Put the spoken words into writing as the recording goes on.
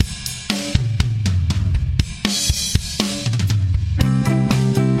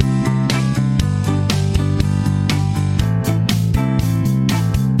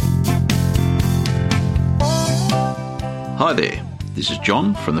Hi there, this is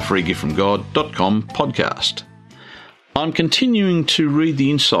John from the freegiftfromgod.com podcast. I'm continuing to read the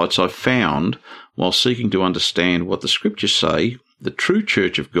insights I've found while seeking to understand what the scriptures say the true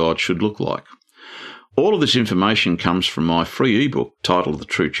church of God should look like. All of this information comes from my free ebook titled The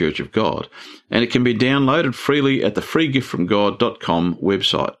True Church of God, and it can be downloaded freely at the freegiftfromgod.com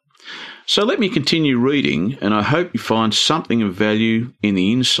website. So let me continue reading, and I hope you find something of value in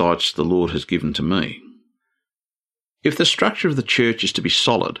the insights the Lord has given to me. If the structure of the church is to be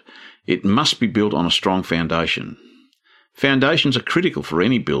solid, it must be built on a strong foundation. Foundations are critical for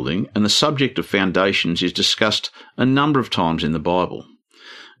any building, and the subject of foundations is discussed a number of times in the Bible.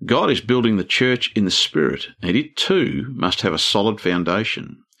 God is building the church in the Spirit, and it too must have a solid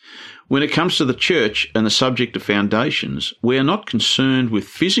foundation. When it comes to the church and the subject of foundations, we are not concerned with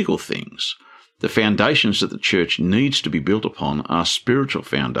physical things. The foundations that the church needs to be built upon are spiritual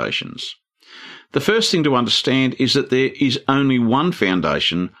foundations. The first thing to understand is that there is only one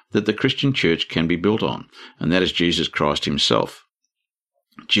foundation that the Christian church can be built on, and that is Jesus Christ himself.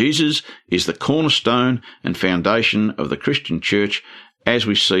 Jesus is the cornerstone and foundation of the Christian church, as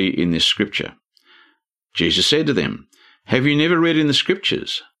we see in this scripture. Jesus said to them, "Have you never read in the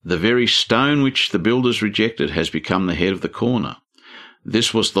scriptures, the very stone which the builders rejected has become the head of the corner?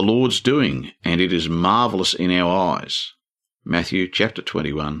 This was the Lord's doing, and it is marvellous in our eyes." Matthew chapter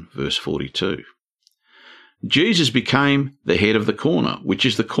 21, verse 42. Jesus became the head of the corner, which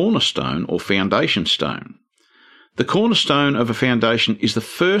is the cornerstone or foundation stone. The cornerstone of a foundation is the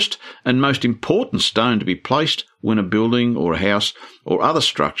first and most important stone to be placed when a building or a house or other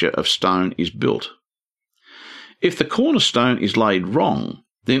structure of stone is built. If the cornerstone is laid wrong,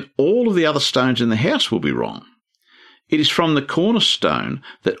 then all of the other stones in the house will be wrong. It is from the cornerstone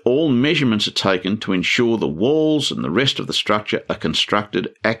that all measurements are taken to ensure the walls and the rest of the structure are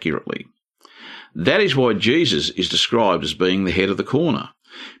constructed accurately. That is why Jesus is described as being the head of the corner,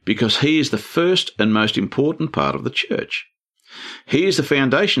 because he is the first and most important part of the church. He is the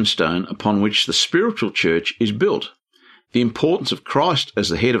foundation stone upon which the spiritual church is built. The importance of Christ as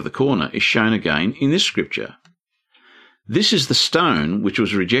the head of the corner is shown again in this scripture. "This is the stone which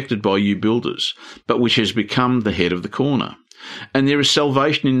was rejected by you builders, but which has become the head of the corner. And there is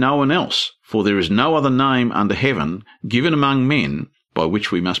salvation in no one else, for there is no other name under heaven given among men by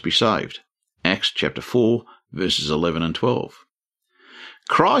which we must be saved." Acts chapter 4, verses 11 and 12.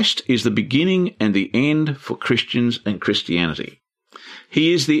 Christ is the beginning and the end for Christians and Christianity.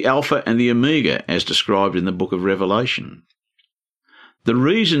 He is the Alpha and the Omega, as described in the book of Revelation. The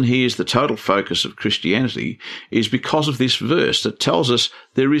reason he is the total focus of Christianity is because of this verse that tells us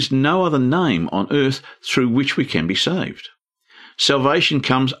there is no other name on earth through which we can be saved. Salvation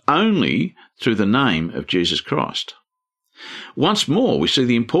comes only through the name of Jesus Christ. Once more, we see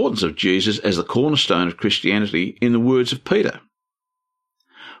the importance of Jesus as the cornerstone of Christianity in the words of Peter.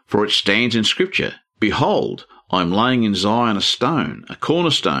 "For it stands in Scripture, Behold, I am laying in Zion a stone, a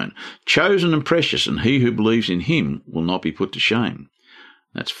cornerstone, chosen and precious, and he who believes in him will not be put to shame."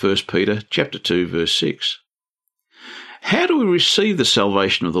 That's 1 Peter chapter 2, verse 6. How do we receive the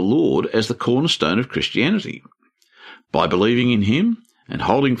salvation of the Lord as the cornerstone of Christianity? By believing in him and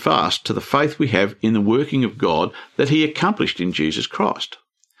holding fast to the faith we have in the working of God that he accomplished in Jesus Christ.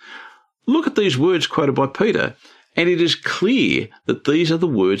 Look at these words quoted by Peter, and it is clear that these are the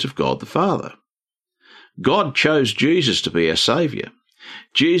words of God the Father. God chose Jesus to be our Saviour.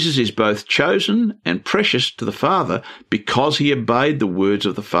 Jesus is both chosen and precious to the Father because he obeyed the words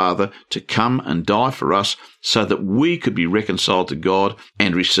of the Father to come and die for us so that we could be reconciled to God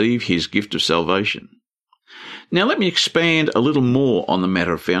and receive his gift of salvation. Now let me expand a little more on the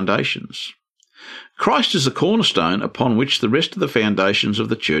matter of foundations. Christ is the cornerstone upon which the rest of the foundations of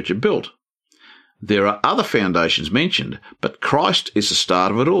the church are built. There are other foundations mentioned, but Christ is the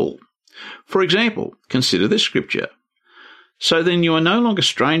start of it all. For example, consider this scripture. "So then you are no longer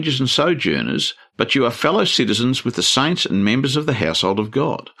strangers and sojourners, but you are fellow citizens with the saints and members of the household of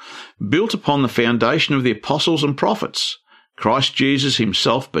God, built upon the foundation of the apostles and prophets, Christ Jesus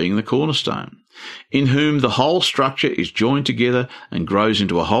himself being the cornerstone, in whom the whole structure is joined together and grows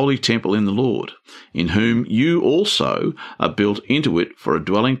into a holy temple in the Lord, in whom you also are built into it for a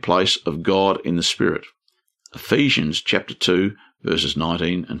dwelling place of God in the Spirit." Ephesians chapter 2, verses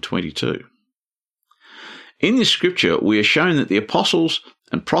 19 and 22. In this scripture, we are shown that the apostles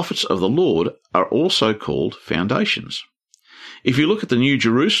and prophets of the Lord are also called foundations. If you look at the New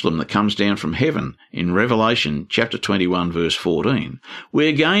Jerusalem that comes down from heaven in Revelation chapter 21, verse 14, we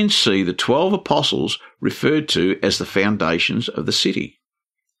again see the 12 apostles referred to as the foundations of the city.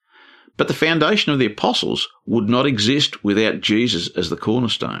 But the foundation of the apostles would not exist without Jesus as the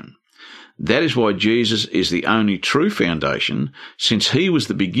cornerstone. That is why Jesus is the only true foundation, since he was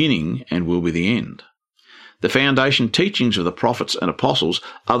the beginning and will be the end. The foundation teachings of the prophets and apostles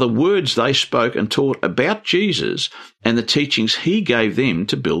are the words they spoke and taught about Jesus and the teachings he gave them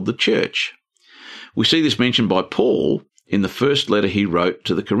to build the church. We see this mentioned by Paul in the first letter he wrote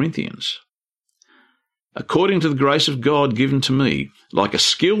to the Corinthians. According to the grace of God given to me, like a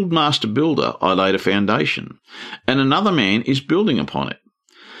skilled master builder, I laid a foundation, and another man is building upon it.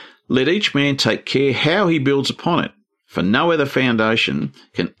 Let each man take care how he builds upon it, for no other foundation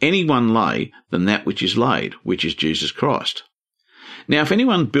can anyone lay than that which is laid, which is Jesus Christ. Now if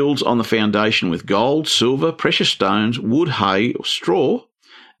anyone builds on the foundation with gold, silver, precious stones, wood, hay, or straw,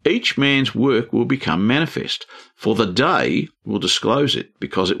 each man's work will become manifest, for the day will disclose it,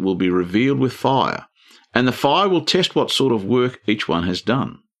 because it will be revealed with fire, and the fire will test what sort of work each one has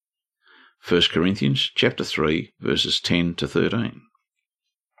done. 1 Corinthians chapter 3, verses 10 to 13.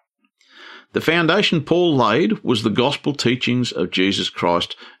 The foundation Paul laid was the gospel teachings of Jesus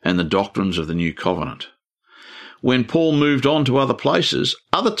Christ and the doctrines of the new covenant. When Paul moved on to other places,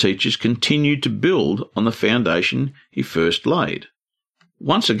 other teachers continued to build on the foundation he first laid.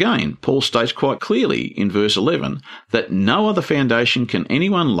 Once again, Paul states quite clearly in verse 11 that no other foundation can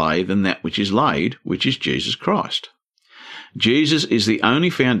anyone lay than that which is laid, which is Jesus Christ. Jesus is the only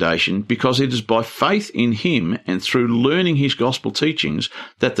foundation because it is by faith in him and through learning his gospel teachings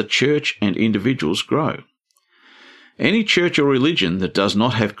that the church and individuals grow. Any church or religion that does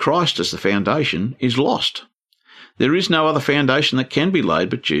not have Christ as the foundation is lost. There is no other foundation that can be laid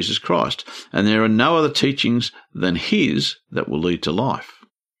but Jesus Christ, and there are no other teachings than his that will lead to life.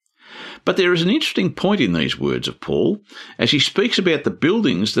 But there is an interesting point in these words of Paul as he speaks about the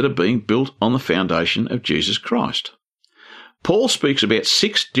buildings that are being built on the foundation of Jesus Christ. Paul speaks about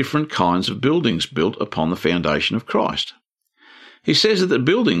 6 different kinds of buildings built upon the foundation of Christ. He says that the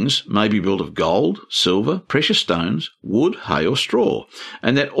buildings may be built of gold, silver, precious stones, wood, hay, or straw,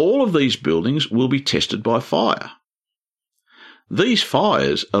 and that all of these buildings will be tested by fire. These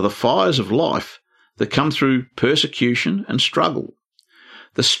fires are the fires of life that come through persecution and struggle.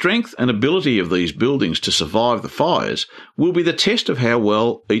 The strength and ability of these buildings to survive the fires will be the test of how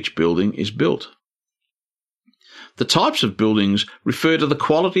well each building is built. The types of buildings refer to the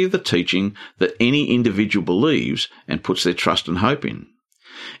quality of the teaching that any individual believes and puts their trust and hope in.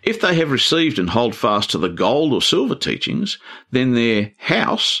 If they have received and hold fast to the gold or silver teachings, then their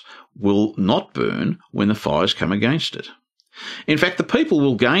house will not burn when the fires come against it. In fact, the people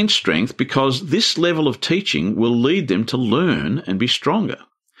will gain strength because this level of teaching will lead them to learn and be stronger.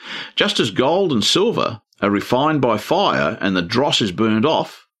 Just as gold and silver are refined by fire and the dross is burned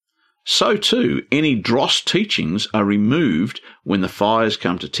off, so too any dross teachings are removed when the fires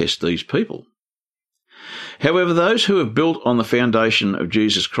come to test these people. However, those who have built on the foundation of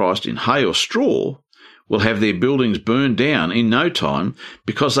Jesus Christ in hay or straw will have their buildings burned down in no time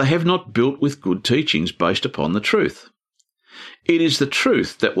because they have not built with good teachings based upon the truth. It is the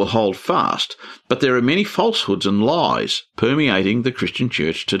truth that will hold fast, but there are many falsehoods and lies permeating the Christian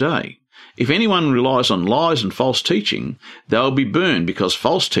church today. If anyone relies on lies and false teaching, they will be burned because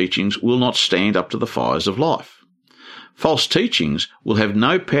false teachings will not stand up to the fires of life. False teachings will have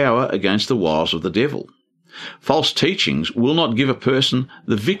no power against the wiles of the devil. False teachings will not give a person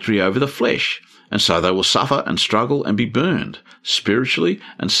the victory over the flesh, and so they will suffer and struggle and be burned, spiritually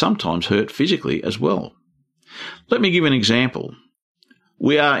and sometimes hurt physically as well. Let me give an example.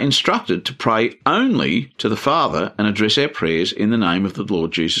 We are instructed to pray only to the Father and address our prayers in the name of the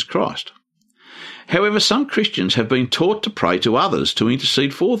Lord Jesus Christ. However, some Christians have been taught to pray to others to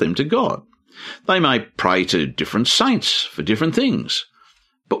intercede for them to God. They may pray to different saints for different things.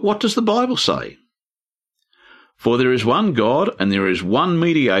 But what does the Bible say? For there is one God and there is one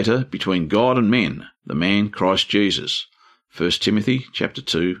mediator between God and men, the man Christ Jesus. 1 Timothy chapter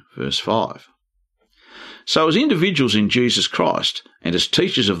 2, verse 5. So as individuals in Jesus Christ and as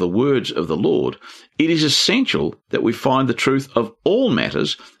teachers of the words of the Lord, it is essential that we find the truth of all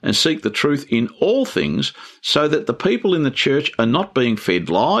matters and seek the truth in all things so that the people in the church are not being fed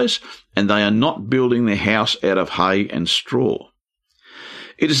lies and they are not building their house out of hay and straw.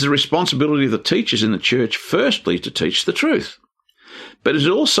 It is the responsibility of the teachers in the church firstly to teach the truth, but it is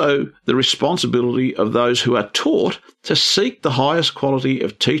also the responsibility of those who are taught to seek the highest quality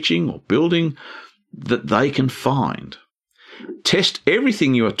of teaching or building that they can find. Test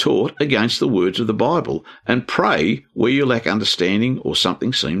everything you are taught against the words of the Bible and pray where you lack understanding or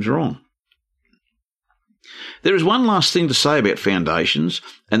something seems wrong. There is one last thing to say about foundations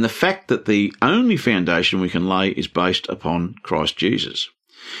and the fact that the only foundation we can lay is based upon Christ Jesus.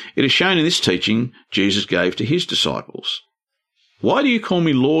 It is shown in this teaching Jesus gave to his disciples. Why do you call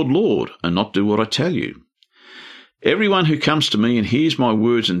me Lord, Lord, and not do what I tell you? Everyone who comes to me and hears my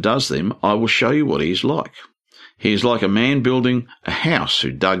words and does them, I will show you what he is like. He is like a man building a house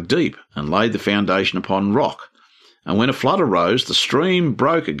who dug deep and laid the foundation upon rock. And when a flood arose, the stream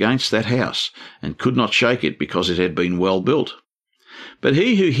broke against that house and could not shake it because it had been well built. But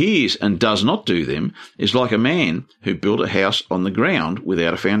he who hears and does not do them is like a man who built a house on the ground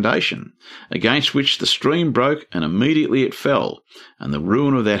without a foundation, against which the stream broke, and immediately it fell, and the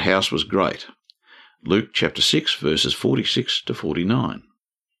ruin of that house was great. Luke chapter 6, verses 46 to 49.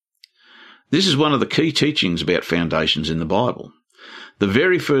 This is one of the key teachings about foundations in the Bible. The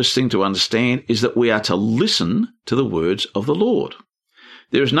very first thing to understand is that we are to listen to the words of the Lord.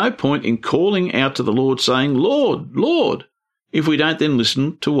 There is no point in calling out to the Lord saying, Lord, Lord, if we don't then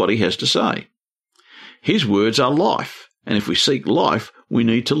listen to what he has to say. His words are life, and if we seek life, we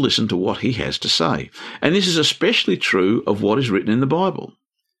need to listen to what he has to say. And this is especially true of what is written in the Bible.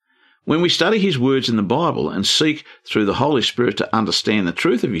 When we study his words in the Bible and seek through the Holy Spirit to understand the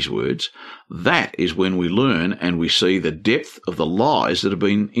truth of his words, that is when we learn and we see the depth of the lies that have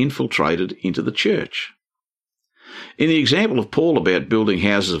been infiltrated into the church. In the example of Paul about building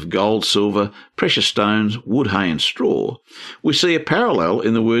houses of gold, silver, precious stones, wood, hay and straw, we see a parallel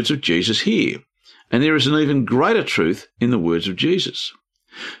in the words of Jesus here, and there is an even greater truth in the words of Jesus.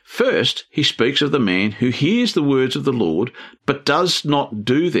 First, he speaks of the man who hears the words of the Lord, but does not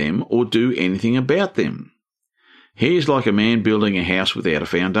do them or do anything about them. He is like a man building a house without a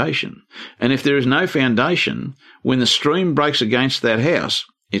foundation. And if there is no foundation, when the stream breaks against that house,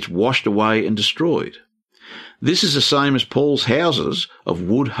 it's washed away and destroyed. This is the same as Paul's houses of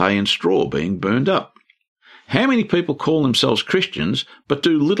wood, hay and straw being burned up. How many people call themselves Christians but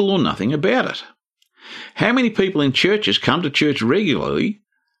do little or nothing about it? How many people in churches come to church regularly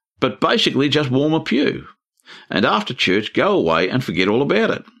but basically just warm a pew, and after church go away and forget all about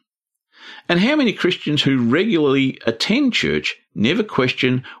it? And how many Christians who regularly attend church never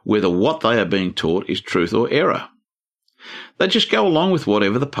question whether what they are being taught is truth or error? They just go along with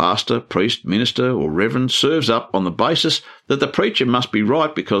whatever the pastor, priest, minister or reverend serves up on the basis that the preacher must be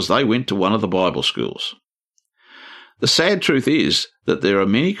right because they went to one of the Bible schools. The sad truth is that there are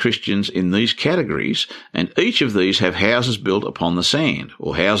many Christians in these categories, and each of these have houses built upon the sand,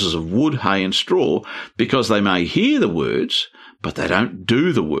 or houses of wood, hay and straw, because they may hear the words, but they don't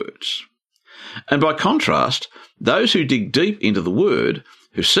do the words. And by contrast, those who dig deep into the word,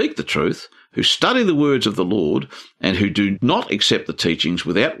 who seek the truth, who study the words of the Lord, and who do not accept the teachings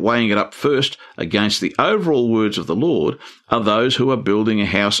without weighing it up first against the overall words of the Lord, are those who are building a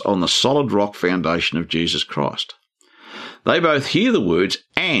house on the solid rock foundation of Jesus Christ. They both hear the words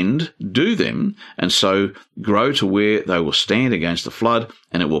and do them, and so grow to where they will stand against the flood,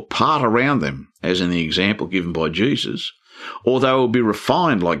 and it will part around them, as in the example given by Jesus, or they will be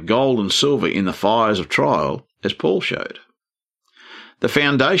refined like gold and silver in the fires of trial, as Paul showed. The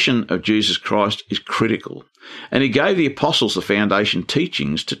foundation of Jesus Christ is critical, and he gave the apostles the foundation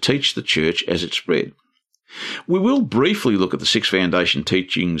teachings to teach the church as it spread. We will briefly look at the 6 foundation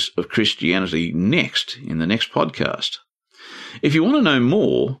teachings of Christianity next in the next podcast. If you want to know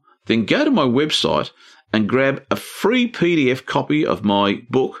more, then go to my website and grab a free PDF copy of my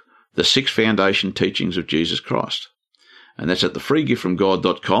book, The 6 Foundation Teachings of Jesus Christ. And that's at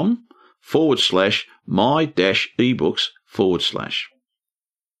thefreegiftfromgod.com/my-ebooks/.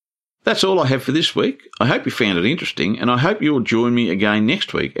 That's all I have for this week. I hope you found it interesting, and I hope you'll join me again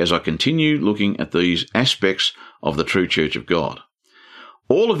next week as I continue looking at these aspects of the true Church of God.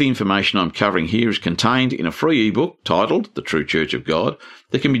 All of the information I'm covering here is contained in a free ebook titled The True Church of God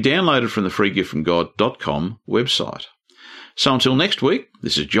that can be downloaded from the freegiftfromgod.com website. So until next week,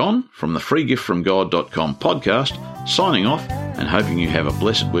 this is John from the freegiftfromgod.com podcast, signing off and hoping you have a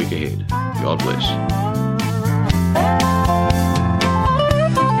blessed week ahead. God bless.